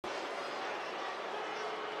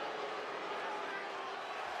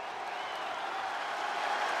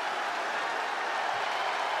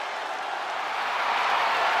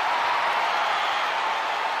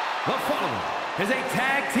The following is a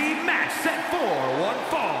tag team match set for one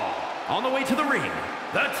fall. On the way to the ring,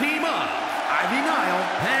 the team of Nile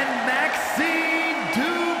and Maxxine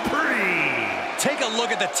Dupri. Take a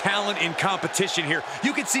look at the talent in competition here.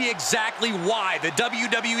 You can see exactly why the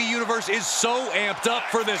WWE Universe is so amped up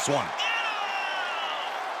for this one.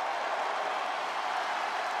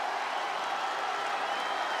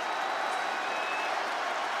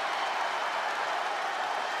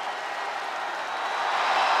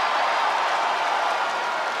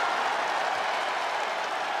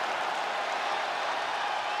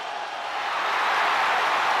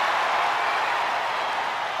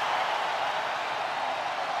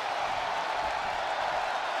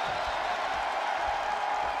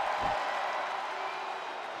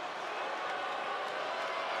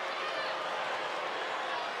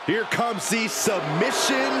 Here comes the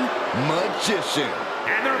submission magician.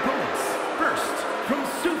 And their opponents, first, from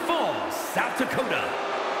Sioux Falls, South Dakota,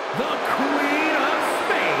 the Queen of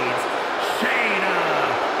Spades, Shayna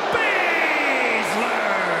Baszler.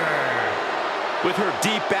 With her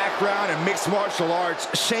deep background in mixed martial arts,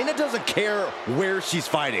 Shayna doesn't care where she's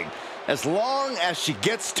fighting, as long as she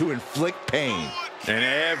gets to inflict pain. And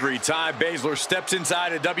every time Baszler steps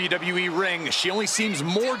inside a WWE ring, she only seems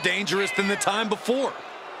more dangerous than the time before.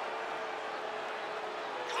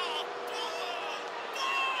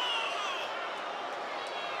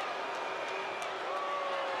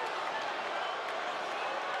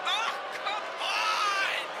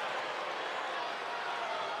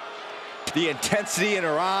 The intensity in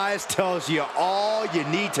her eyes tells you all you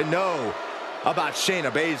need to know about Shayna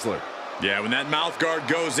Baszler. Yeah, when that mouth guard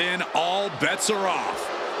goes in, all bets are off.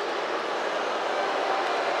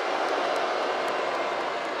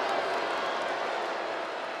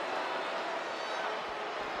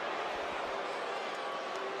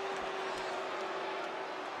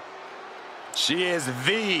 She is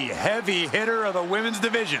the heavy hitter of the women's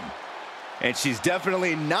division. And she's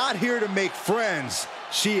definitely not here to make friends.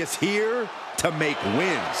 She is here to make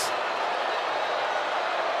wins.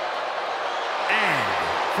 And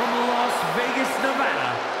from Las Vegas,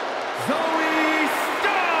 Nevada, Zoey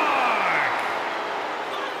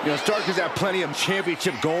Stark. Stark has had plenty of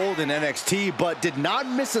championship gold in NXT, but did not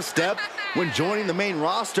miss a step when joining the main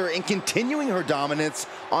roster and continuing her dominance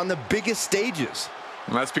on the biggest stages.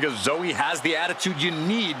 And that's because Zoey has the attitude you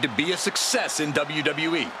need to be a success in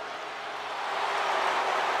WWE.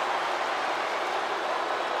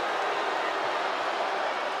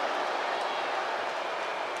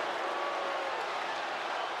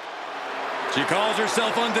 She calls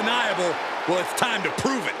herself undeniable. Well, it's time to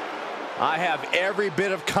prove it. I have every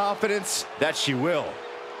bit of confidence that she will.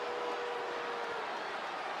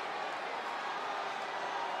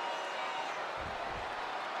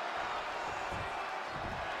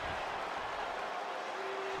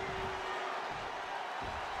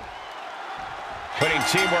 Putting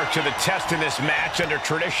teamwork to the test in this match under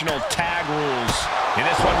traditional tag rules. In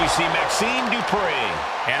this one, we see Maxxine Dupri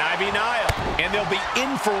and Nile. And they'll be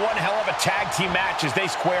in for one hell of a tag team match as they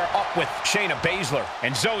square up with Shayna Baszler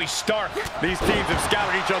and Zoey Stark. These teams have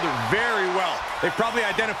scouted each other very well. They've probably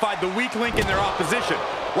identified the weak link in their opposition.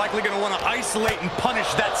 Likely going to want to isolate and punish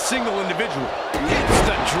that single individual. Hits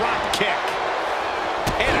the drop kick.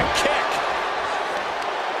 And a kick.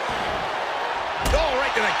 Oh,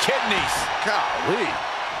 right to the kidneys. Golly.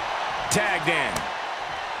 Tagged in.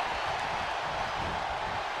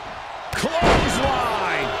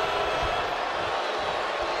 Clothesline.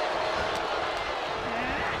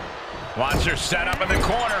 Watch her set up in the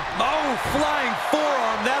corner. Oh, flying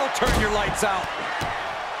forearm. That'll turn your lights out.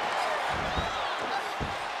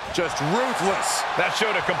 Just ruthless. That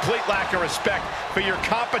showed a complete lack of respect for your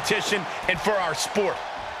competition and for our sport.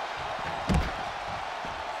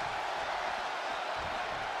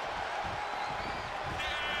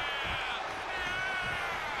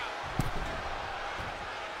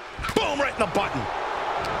 Boom, right in the button.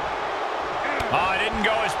 Oh, it didn't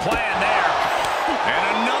go as planned there. And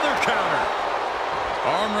another counter.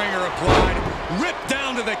 Arm wringer applied. Ripped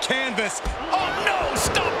down to the canvas. Oh, no,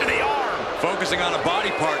 stop to the arm. Focusing on a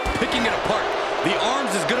body part, picking it apart. The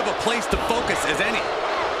arm's as good of a place to focus as any.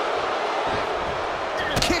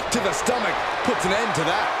 Kick to the stomach puts an end to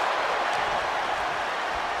that.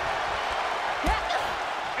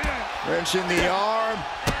 Wrenching the arm.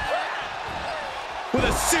 With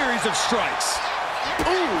a series of strikes.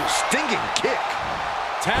 Ooh, stinging kick.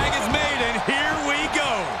 Tag is made, and here we go.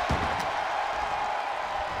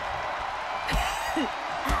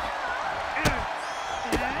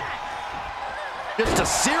 Just a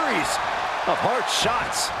series of hard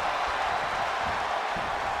shots.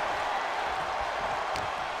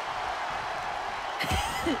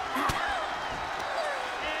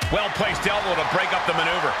 Well-placed elbow to break up the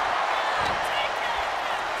maneuver.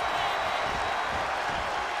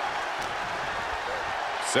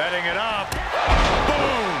 Setting it up.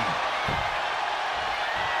 Boom!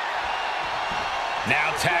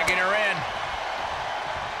 Now tagging her in.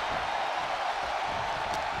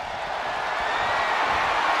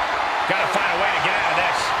 Gotta find a way to get out of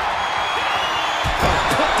this.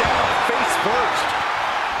 Put down face first.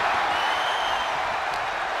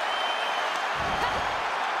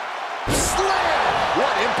 Slam!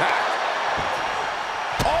 What impact!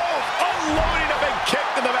 Oh, unloading a big kick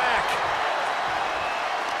to the back.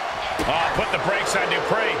 Oh, put the brakes on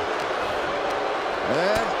Dupri.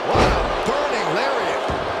 And what a burning lariat.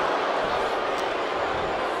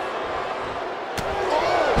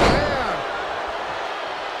 Oh, man.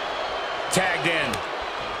 Tagged in.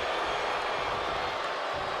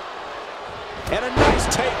 And a nice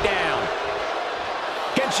takedown.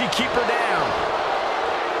 Can she keep her down?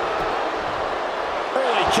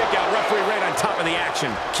 Early kick out, referee right on top of the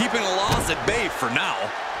action. Keeping a loss at bay for now.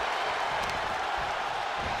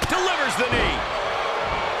 Delivers the knee.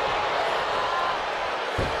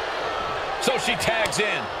 So she tags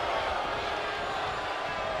in.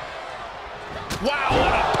 Wow,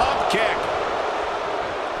 what a pump kick.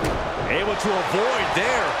 Able to avoid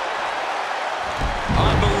there.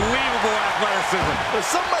 Unbelievable athleticism. Well,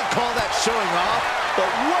 some might call that showing off, but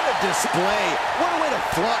what a display. What a way to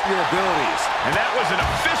flaunt your abilities. And that was an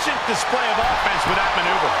efficient display of offense with that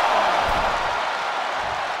maneuver.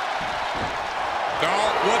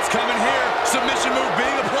 Oh, what's coming here? Submission move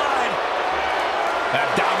being applied.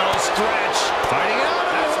 Abdominal stretch. Fighting out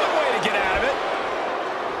of That's it. the way to get out of it.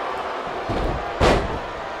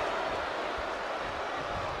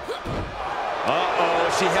 Uh-oh,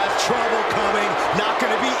 she has trouble coming. Not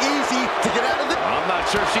going to be easy to get out of this. I'm not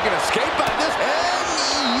sure she can escape out of this.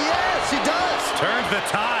 And yes, she does. Turns the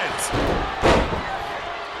tides.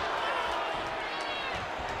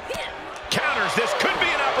 Counters. This could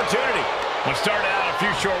be an opportunity. What started out a few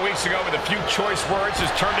short weeks ago with a few choice words has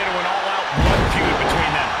turned into an all-out blood feud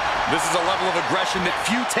between them. This is a level of aggression that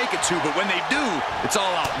few take it to, but when they do, it's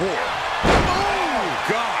all-out war. Oh,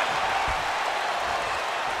 God.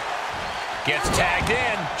 Gets tagged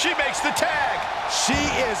in. She makes the tag. She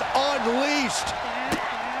is unleashed.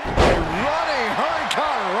 A running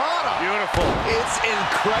hurricanrana. Beautiful. It's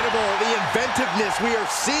incredible, the inventiveness we are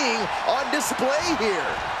seeing on display here.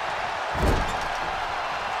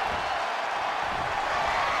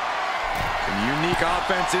 Unique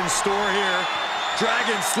offense in store here.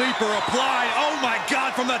 Dragon Sleeper applied. Oh, my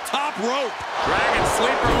God, from the top rope. Dragon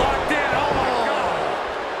Sleeper locked in. Oh, my God.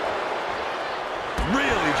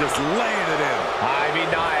 Really just laying it in. Ivy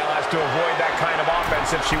Nile has to avoid that kind of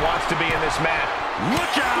offense if she wants to be in this match.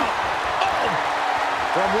 Look out. Oh!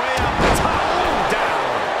 From way up the top and down.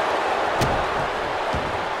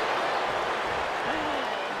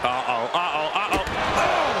 Uh-oh, uh-oh, uh-oh.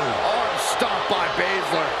 Oh, arm stomp by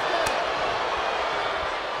Baszler.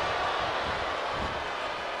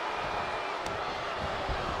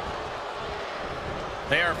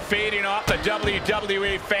 They are feeding off the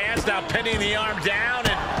WWE fans, now pinning the arm down,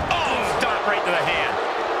 and oh, stop right to the hand.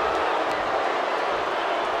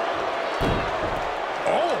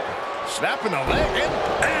 Oh, snapping the leg in.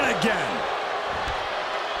 And again.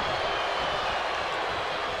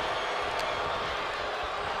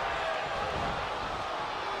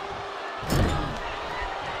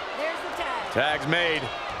 There's the tag. Tag's made.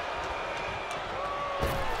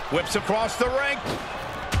 Whips across the ring.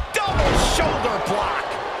 Double shoulder block.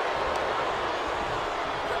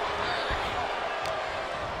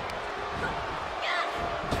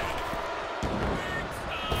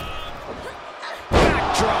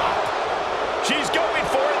 Backdrop. She's going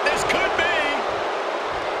for it. This could be.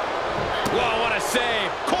 Whoa, what a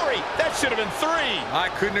save. Corey, that should have been 3. I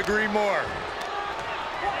couldn't agree more.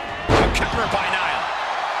 A counter by Nile.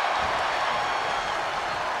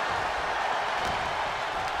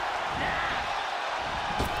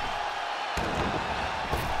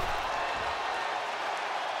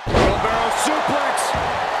 Suplex.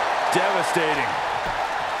 Devastating.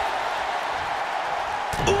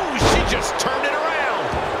 Ooh, she just turned it around.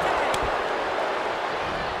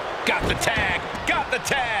 Got the tag. Got the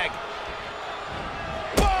tag.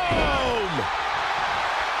 Boom!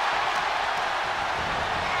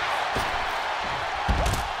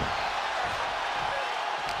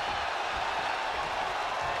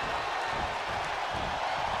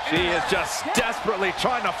 She is just desperately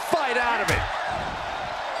trying to fight out of it.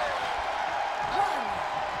 1,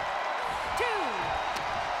 2.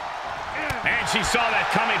 And she saw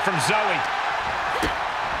that coming from Zoey.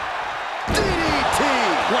 DDT.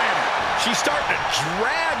 Planted. She's starting to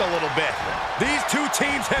drag a little bit. These two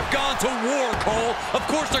teams have gone to war, Cole. Of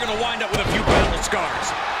course they're going to wind up with a few battle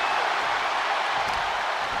scars.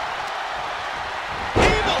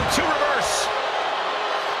 Evil to reverse.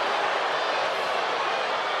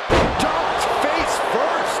 Dumped face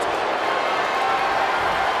first.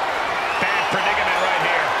 Bad predicament right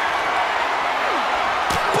here.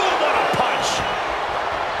 Boom, what a punch.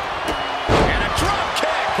 And a drop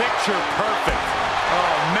kick. Picture perfect.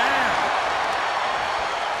 Oh, man.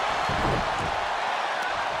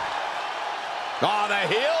 Oh, the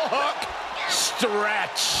heel hook.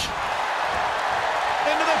 Stretch.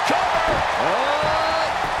 Into the cover.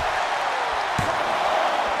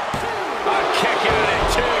 A kick out at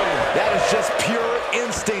two. That is just pure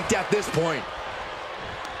instinct at this point.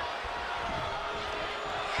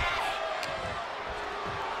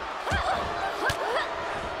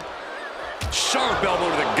 Sharp elbow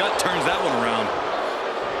to the gut turns that one around.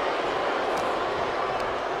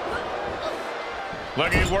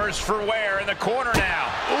 Looking worse for wear in the corner now.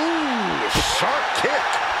 Ooh, sharp kick.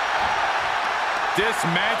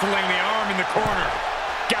 Dismantling the arm in the corner.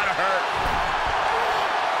 Gotta hurt.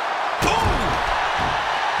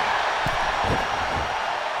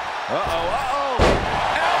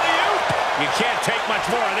 Alley-oop. You can't take much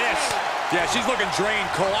more of this. Yeah, she's looking drained,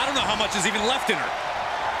 Cole. I don't know how much is even left in her.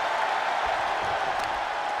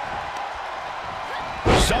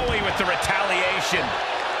 Zoey with the retaliation.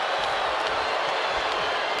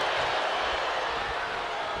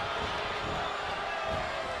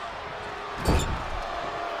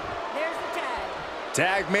 There's the tag.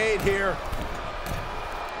 Tag made here.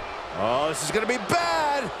 Oh, this is going to be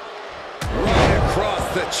bad. Right across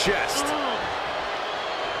the chest.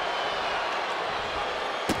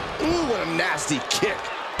 Ooh, what a nasty kick.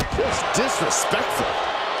 Just disrespectful.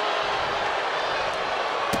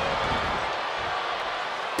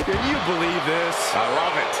 Can you believe this? I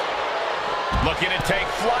love it. Looking to take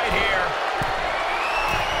flight here.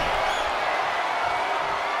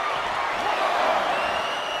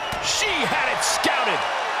 She had it scouted.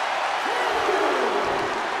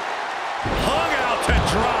 Hung out to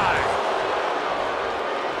dry.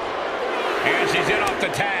 And she's in off the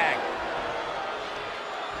tag.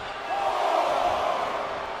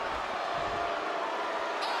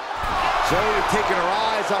 Zoey taking her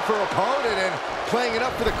eyes off her opponent and playing it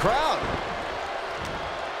up for the crowd.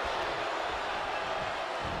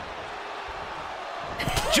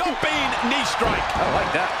 Jumping knee strike. I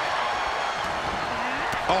like that.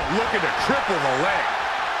 Oh, looking to cripple the leg.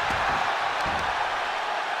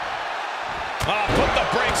 Put the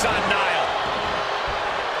brakes on Nile.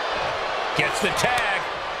 Gets the tag.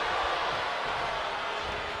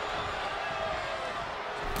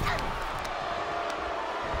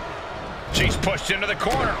 She's pushed into the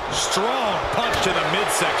corner. Strong punch to the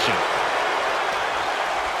midsection.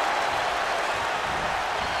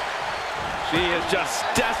 She is just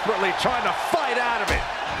desperately trying to fight out of it.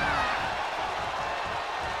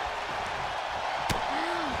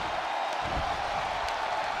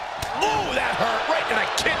 Ooh, that hurt right in the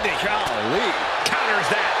kidney. Golly. Counters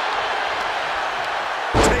that.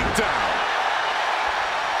 Takedown.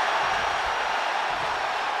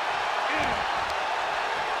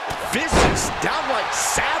 Vicious, downright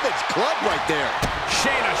savage club right there.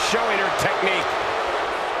 Shayna showing her technique.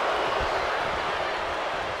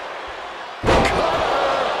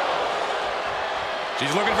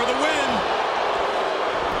 She's looking for the win.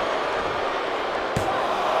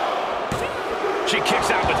 She kicks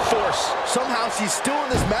out with force. Somehow she's still in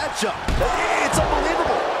this matchup. It's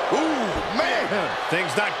unbelievable. Ooh, man.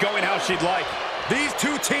 Things not going how she'd like. These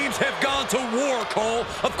two teams have gone to war, Cole.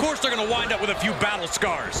 Of course they're going to wind up with a few battle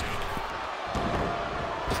scars.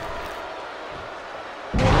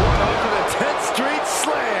 Up to the 10th Street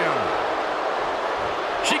Slam.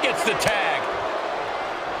 She gets the tag.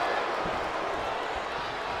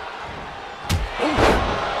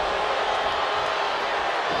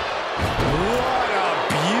 What a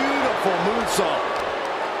beautiful moonsault.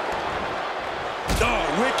 Oh,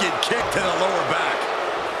 wicked kick to the lower back.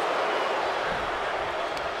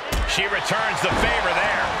 She returns the favor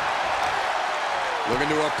there. Looking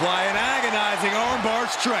to apply an agonizing armbar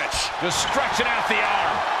stretch. Just stretching out the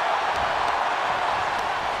arm.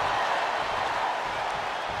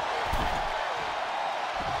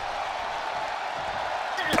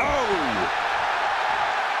 Oh!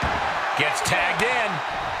 Gets tagged in.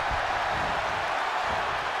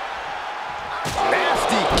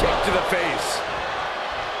 Nasty kick to the face.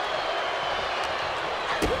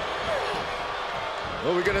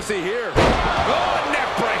 What are we gonna see here? Oh, neck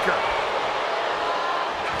breaker.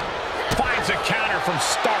 Finds a counter from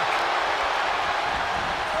Stark.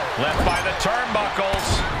 Left by the turnbuckles.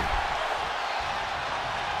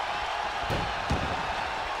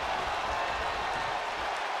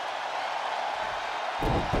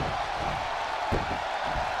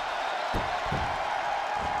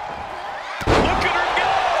 Look at her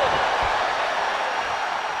go!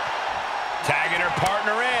 Tagging her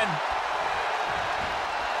partner in.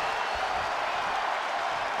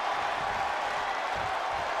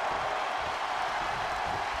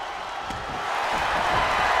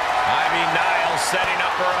 Nile setting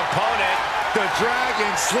up her opponent. The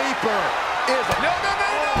Dragon Sleeper is... No!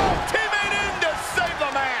 Teammate in to save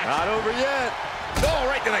the match. Not over yet. Oh,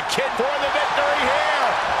 right to the kid for the victory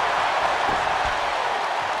here.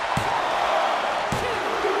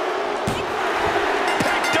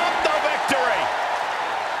 Picked up the victory.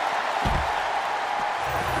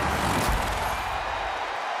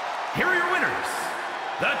 Here are your winners,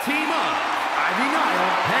 the team of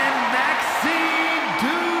Nile and Maxxine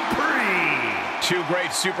Dupri. Two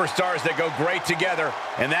great superstars that go great together,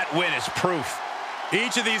 and that win is proof.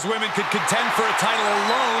 Each of these women could contend for a title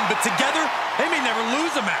alone, but together, they may never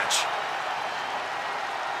lose a match.